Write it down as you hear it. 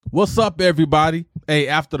What's up, everybody? Hey,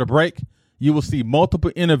 after the break, you will see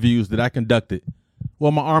multiple interviews that I conducted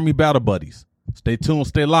with my Army battle buddies. Stay tuned,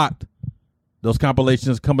 stay locked. Those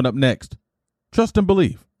compilations coming up next. Trust and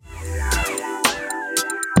believe.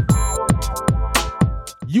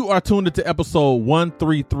 You are tuned into episode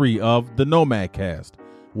 133 of the Nomad Cast,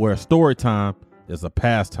 where story time is a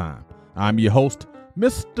pastime. I'm your host,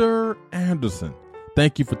 Mr. Anderson.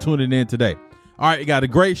 Thank you for tuning in today. All right, you got a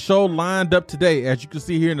great show lined up today, as you can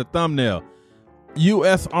see here in the thumbnail.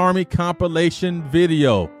 U.S. Army compilation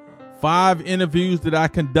video. 5 interviews that I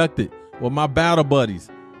conducted with my battle buddies,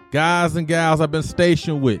 guys and gals I've been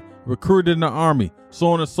stationed with, recruited in the Army, so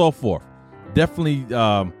on and so forth. Definitely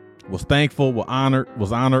was thankful,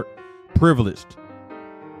 was honored, privileged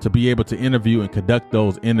to be able to interview and conduct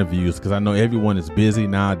those interviews, because I know everyone is busy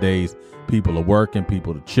nowadays. People are working,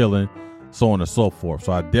 people are chilling, so on and so forth.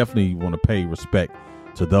 So I definitely want to pay respect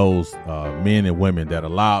to those men and women that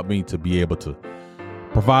allowed me to be able to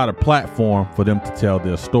provide a platform for them to tell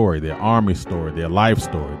their story, their Army story, their life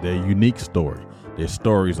story, their unique story, their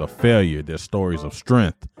stories of failure, their stories of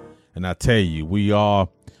strength. And I tell you, we all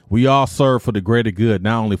serve for the greater good,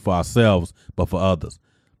 not only for ourselves, but for others.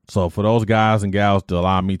 So for those guys and gals to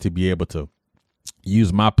allow me to be able to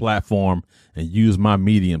use my platform and use my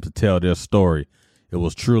medium to tell their story, it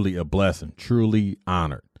was truly a blessing, truly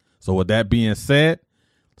honored. So with that being said,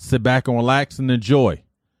 sit back and relax and enjoy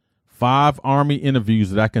 5 Army interviews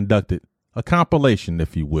that I conducted, a compilation,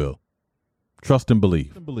 if you will. Trust and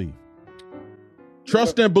believe.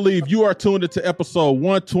 Trust and believe. You are tuned into episode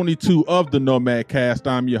 122 of the Nomad Cast.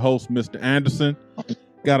 I'm your host, Mr. Anderson.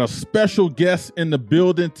 Got a special guest in the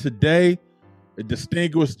building today, a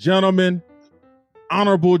distinguished gentleman,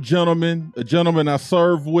 honorable gentleman, a gentleman I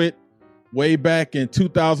served with way back in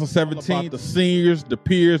 2017. The seniors, the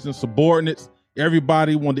peers, and subordinates,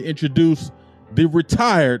 everybody wanted to introduce the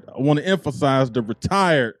retired, I want to emphasize the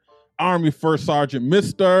retired Army First Sergeant,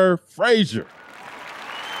 Mr. Frazier.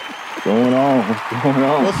 What's going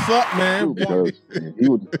on? What's up, man?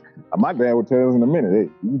 My dad would tell us in a minute, hey,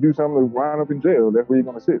 you do something to wind up in jail, that's where you're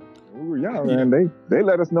going to sit. When we were young, man, they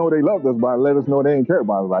let us know they loved us, but let us know they didn't care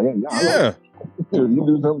about us. Like, hey, you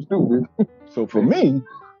do something stupid. So for me,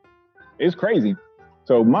 it's crazy.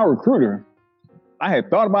 So my recruiter, I had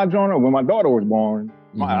thought about joining her when my daughter was born.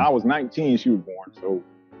 I was 19, she was born. So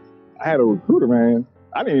I had a recruiter, man.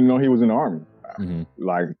 I didn't even know he was in the Army.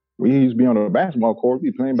 Like, we used to be on the basketball court,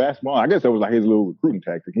 be playing basketball. I guess that was like his little recruiting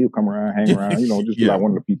tactic. He would come around, hang around, just be like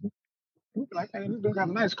one of the people. He'd be like, hey, this dude got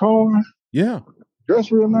a nice car. Yeah.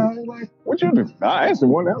 Dress real nice. He's like, what you do? I asked him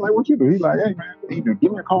one day, like, what you do? He's like, hey, man,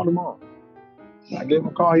 give me a call tomorrow. I gave him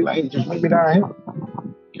a call. He's like, hey, just meet me down here.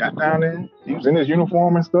 Got down there. He was in his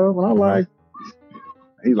uniform and stuff. And I'm like,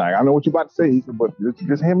 he's like, I know what you about to say. He said, but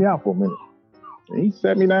just hear me out for a minute. And he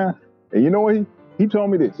sat me down. And you know what? He told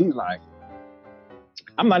me this. He's like,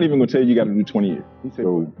 I'm not even going to tell you got to do 20 years. He said,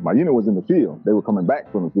 so my unit was in the field. They were coming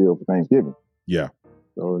back from the field for Thanksgiving. Yeah.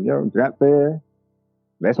 So, got there.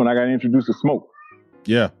 That's when I got introduced to smoke.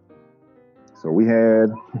 Yeah. So we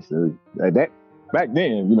had, back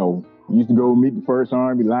then, you used to go meet the First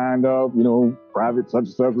Army, lined up, private such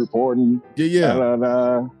and such reporting.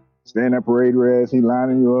 Yeah. Stand at parade rest, he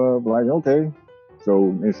lining you up, like, okay.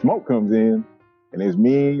 So then smoke comes in, and it's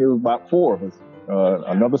me, it was about 4 of us.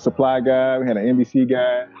 Another supply guy, we had an NBC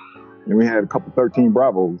guy, and we had a couple 13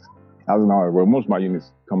 Bravos. I was in most of my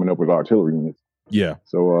units coming up with artillery units. Yeah.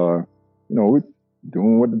 So, we're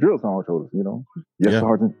doing what the drill song told us, Yes,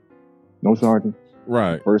 Sergeant. No, Sergeant.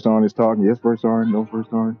 Right. First Sergeant is talking. Yes, First Sergeant. No, First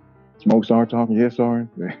Sergeant. Smoke Sergeant talking. Yes, Sergeant.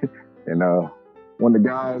 And one of the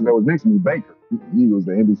guys that was next to me, Baker, he was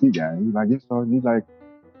the NBC guy. He's like, yes, Sergeant. He's like,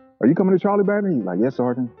 are you coming to Charlie Battery? He's like, yes,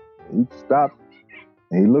 Sergeant. And he stopped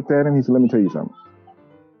and he looked at him. He said, let me tell you something.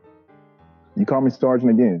 You call me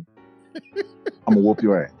Sergeant again, I'm going to whoop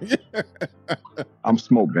your ass. I'm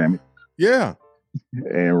Smoke, damn it. Yeah.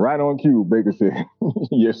 And right on cue, Baker said,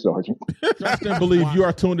 yes, Sergeant. Trust and believe. You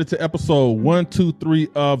are tuned into episode 123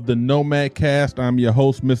 of the Nomad Cast. I'm your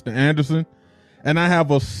host, Mr. Anderson. And I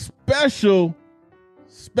have a special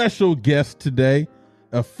guest today,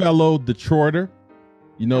 a fellow Detroiter.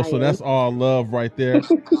 So that's all love right there.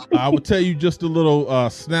 I will tell you just a little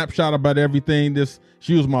snapshot about everything.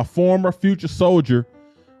 She was my former future soldier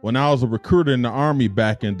when I was a recruiter in the Army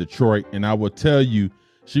back in Detroit. And I will tell you,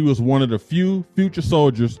 she was one of the few future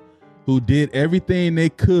soldiers who did everything they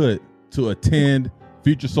could to attend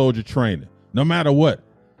future soldier training, no matter what.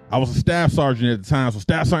 I was a staff sergeant at the time, so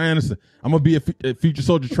Staff Sergeant Anderson, I'm going to be a future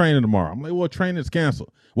soldier training tomorrow. I'm like, well, training is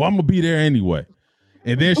canceled. Well, I'm going to be there anyway.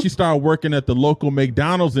 And then she started working at the local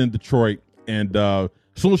McDonald's in Detroit, and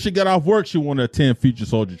Soon as she got off work, she wanted to attend Future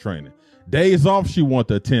Soldier training. Days off, she wanted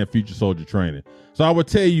to attend Future Soldier training. So I would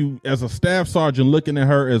tell you, as a staff sergeant, looking at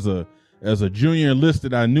her as a junior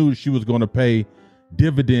enlisted, I knew she was going to pay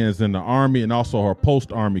dividends in the Army and also her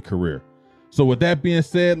post-Army career. So with that being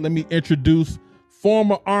said, let me introduce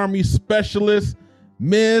former Army specialist,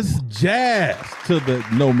 Ms. Jazz, to the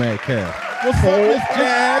Nomad Cast. What's up, Ms.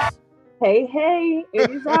 Jazz? Hey,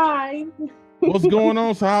 it is I. What's going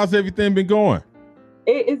on? So how's everything been going?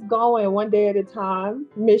 It is going one day at a time.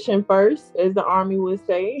 Mission first, as the Army would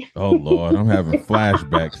say. Oh, Lord, I'm having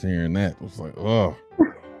flashbacks hearing that. It's like, oh.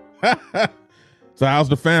 So how's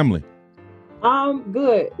the family?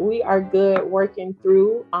 Good. We are good working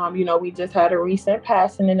through. We just had a recent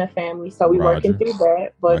passing in the family, so we're working through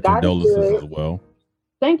that. But God is good as well.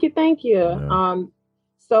 Thank you. Yeah.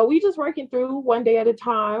 So we just working through one day at a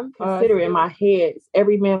time. Consider in my head,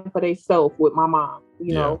 every man for themselves with my mom.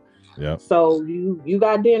 You know. Yeah. So you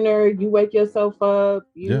got dinner, you wake yourself up,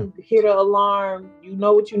 you hear the alarm, you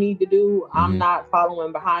know what you need to do. Mm-hmm. I'm not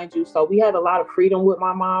following behind you. So we had a lot of freedom with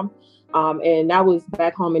my mom. And that was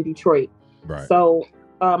back home in Detroit. Right. So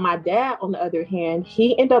my dad, on the other hand,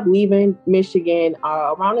 he ended up leaving Michigan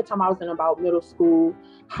around the time I was in about middle school,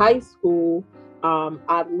 high school.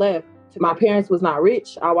 I left. My parents was not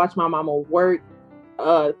rich. I watched my mama work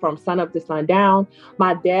from sun up to sun down.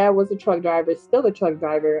 My dad was a truck driver, still a truck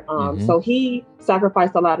driver. So he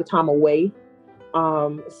sacrificed a lot of time away.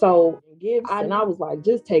 And I was like,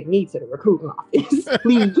 just take me to the recruiting office,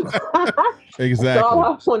 please. Exactly. That's all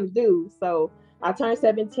I want to do. So I turned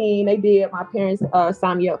 17. They did. My parents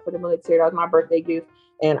signed me up for the military. That was my birthday gift.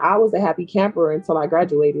 And I was a happy camper until I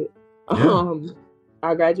graduated. Yeah.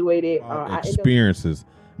 I graduated. Experiences.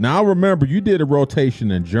 Now I remember you did a rotation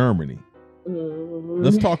in Germany. Mm-hmm.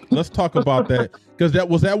 Let's talk about that, because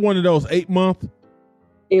was that one of those 8 month?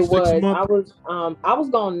 It was. I was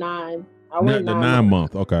gone 9. I went 9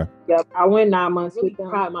 months. Okay. Yep. I went 9 months. Really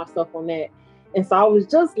pride myself on that. And so I was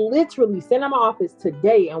just literally sitting in my office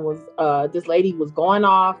today, and was this lady was going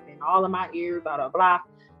off in all of my ears, blah blah blah.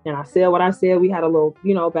 And I said what I said. We had a little,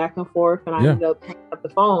 back and forth, and I ended up hanging up the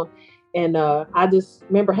phone. And I just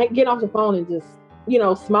remember getting off the phone and just,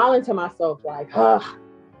 smiling to myself like,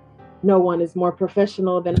 no one is more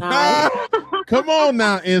professional than I. Come on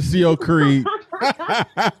now, NCO Creed. Like,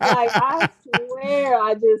 I swear,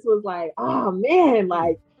 I just was like, oh man,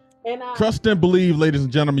 like, and trust and believe, ladies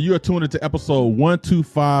and gentlemen. You are tuned into episode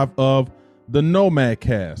 125 of the Nomad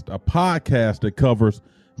Cast, a podcast that covers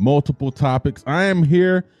multiple topics. I am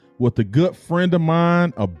here with a good friend of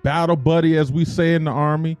mine, a battle buddy, as we say in the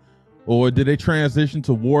Army, or did they transition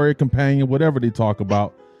to warrior companion, whatever they talk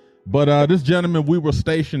about. But this gentleman, we were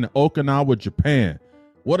stationed in Okinawa, Japan.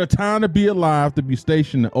 What a time to be alive to be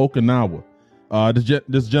stationed in Okinawa.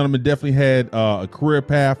 This gentleman definitely had a career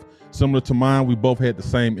path similar to mine. We both had the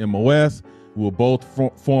same MOS. We were both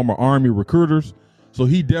former Army recruiters. So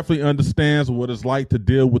he definitely understands what it's like to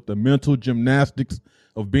deal with the mental gymnastics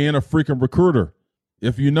of being a freaking recruiter.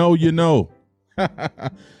 If you know, you know.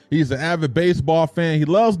 He's an avid baseball fan. He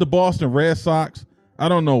loves the Boston Red Sox. I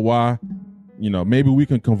don't know why. Maybe we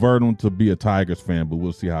can convert him to be a Tigers fan, but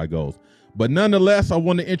we'll see how it goes. But nonetheless, I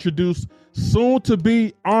want to introduce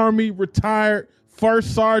soon-to-be Army retired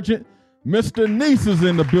First Sergeant, Mr. Neese is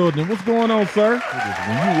in the building. What's going on, sir?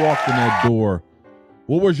 When you walked in that door,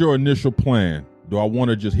 what was your initial plan? Do I want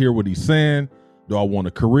to just hear what he's saying? Do I want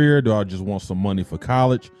a career? Do I just want some money for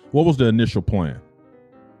college? What was the initial plan?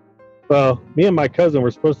 Well, me and my cousin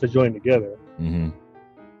were supposed to join together. Mm-hmm.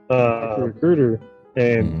 Recruiter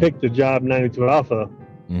and picked the job 92 Alpha.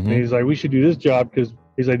 Mm-hmm. And he's like, we should do this job because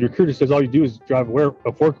he's like, the recruiter says all you do is drive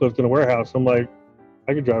a forklift in a warehouse. I'm like,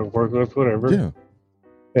 I could drive a forklift, whatever. Yeah.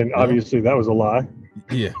 And obviously that was a lie.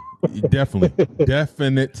 Yeah, definitely.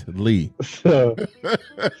 Definitely. So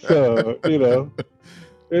it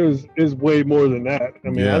was way more than that. I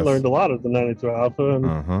mean, I learned a lot of the 92 Alpha,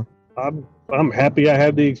 and I'm happy I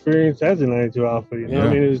had the experience as a 92 Alpha. I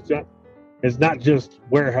mean, it's not just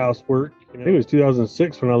warehouse work. I think it was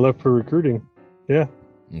 2006 when I left for recruiting. Yeah.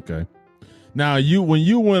 Okay. Now, when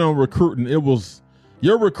you went on recruiting,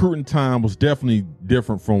 your recruiting time was definitely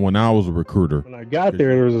different from when I was a recruiter. When I got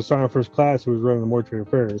there was a sergeant first class who was running the mortuary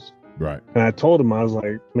affairs. Right. And I told him, I was like, I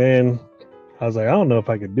don't know if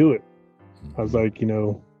I could do it. I was like,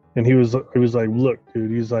 and he was like, look, dude,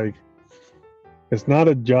 he's like, it's not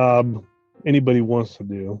a job anybody wants to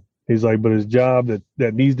do. He's like, but it's a job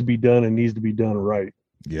that needs to be done and needs to be done right.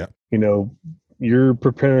 Yeah. You're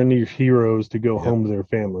preparing these heroes to go home to their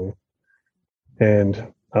family.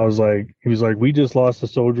 And I was like, he was like, we just lost a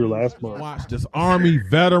soldier last month. Watch this Army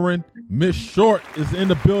veteran, Miss Short, is in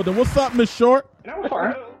the building. What's up, Miss Short? That was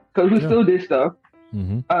fine because we still did stuff.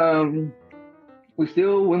 Mm-hmm. We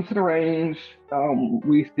still went to the range.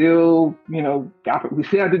 We still, we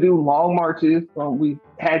still had to do long marches. We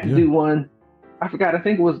had to do one. I forgot. I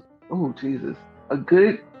think it was, a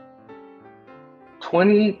good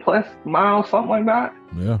 20 plus miles, something like that.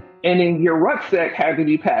 Yeah. And then your rucksack had to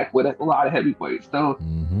be packed with a lot of heavy weights. So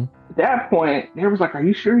at that point, they was like, are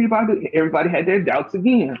you sure you about to? Everybody had their doubts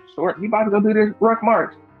again. So you about to go do this ruck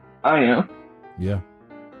march? I am. Yeah.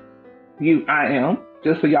 I am.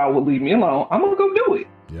 Just so y'all would leave me alone. I'm going to go do it.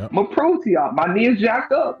 Yep. I'm going to prove to y'all. My knee is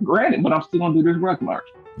jacked up, granted, but I'm still going to do this ruck march.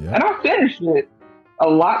 Yep. And I finished it a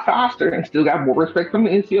lot faster and still got more respect from the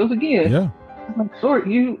NCOs again. Yeah. I'm like, Short,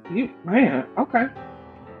 man, okay.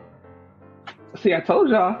 See, I told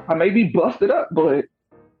y'all, I may be busted up, but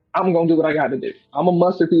I'm going to do what I got to do. I'm going to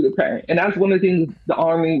muster through the pain. And that's one of the things the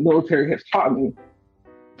Army military has taught me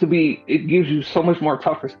it gives you so much more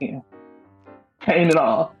tougher skin. Pain and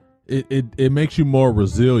all. It makes you more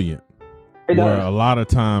resilient. It where does. A lot of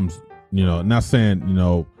times, not saying,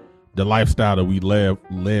 the lifestyle that we led,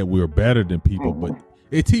 we were better than people, but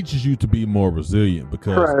it teaches you to be more resilient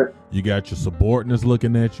because you got your subordinates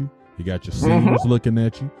looking at you, you got your seniors looking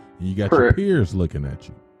at you, and you got your peers looking at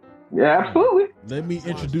you. Yeah, absolutely. Let me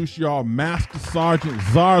introduce y'all, Master Sergeant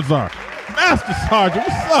Zarzar. Master Sergeant,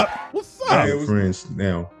 what's up? What's up? I have friends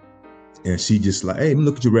now, and she just like, hey, let me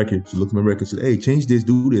look at your record. She looked at my record and said, hey, change this,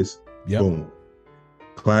 do this. Yep. Boom.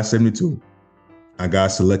 Class 72. I got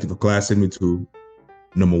selected for Class 72,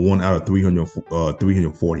 number 1 out of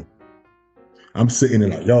 340. I'm sitting there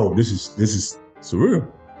like, yo, this is surreal.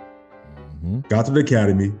 Got to the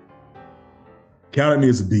academy. Academy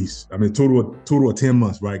is a beast. I mean, total of 10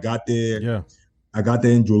 months, right? Got there. Yeah. I got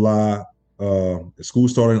there in July. The school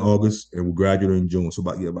started in August, and we graduated in June. So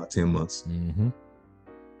about 10 months.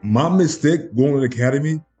 My mistake going to the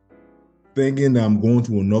academy, thinking that I'm going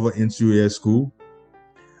to another NCOS school.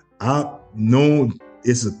 I know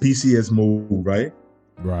it's a PCS mode, right?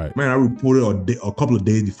 Right. Man, I reported a couple of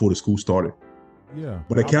days before the school started. Yeah.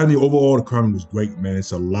 But academy overall, the academy was great, man.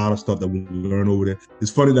 It's a lot of stuff that we learned over there.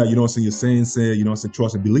 It's funny that, you're saying,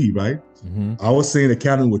 trust and believe, right? I was saying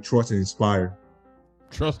academy with trust and inspire.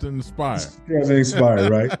 Trust and inspire. Trust and inspire,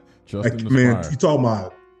 right? Trust and inspire. Man, you talking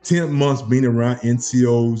about 10 months being around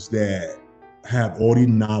NCOs that have all the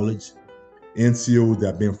knowledge, NCOs that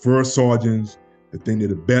have been first sergeants, that think they're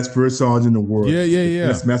the best first sergeant in the world. Yeah.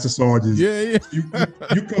 Best master sergeants. Yeah.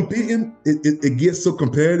 You competing, it gets so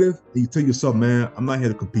competitive, and you tell yourself, man, I'm not here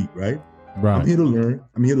to compete, right? I'm here to learn.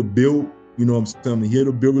 I'm here to build, I'm here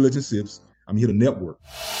to build relationships. I'm here to network.